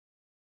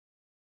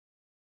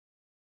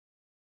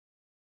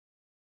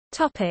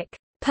Topic: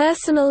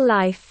 Personal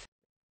life.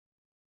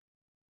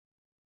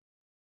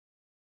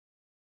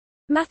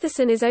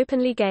 Matheson is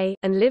openly gay,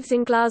 and lives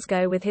in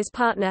Glasgow with his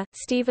partner,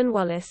 Stephen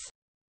Wallace.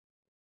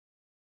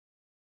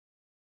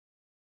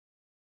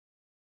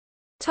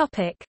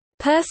 Topic: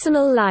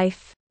 Personal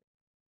life.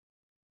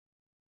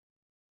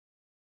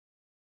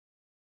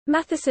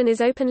 Matheson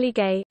is openly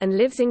gay, and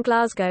lives in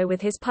Glasgow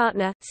with his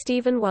partner,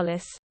 Stephen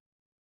Wallace.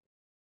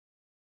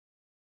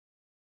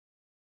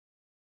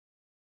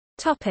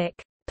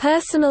 Topic: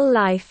 Personal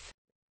life.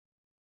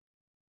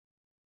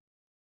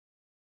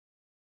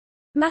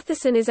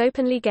 Matheson is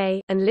openly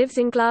gay, and lives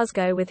in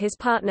Glasgow with his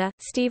partner,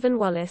 Stephen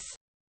Wallace.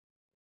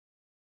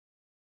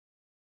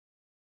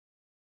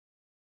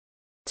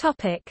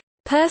 Topic: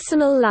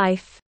 Personal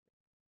life.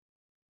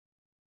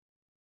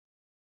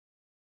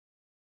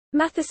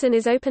 Matheson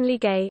is openly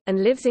gay,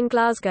 and lives in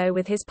Glasgow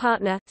with his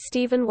partner,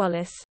 Stephen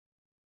Wallace.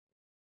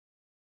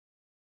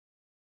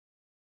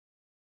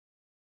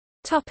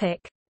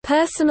 Topic: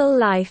 Personal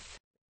life.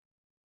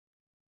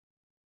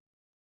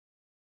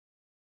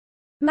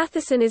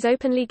 Matheson is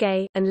openly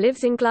gay, and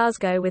lives in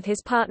Glasgow with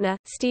his partner,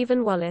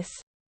 Stephen Wallace.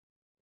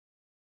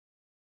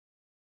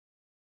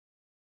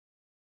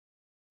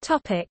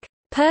 Topic: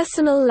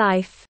 Personal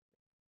life.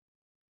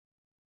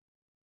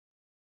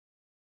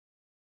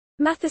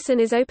 Matheson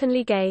is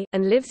openly gay,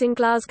 and lives in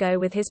Glasgow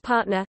with his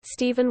partner,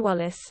 Stephen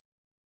Wallace.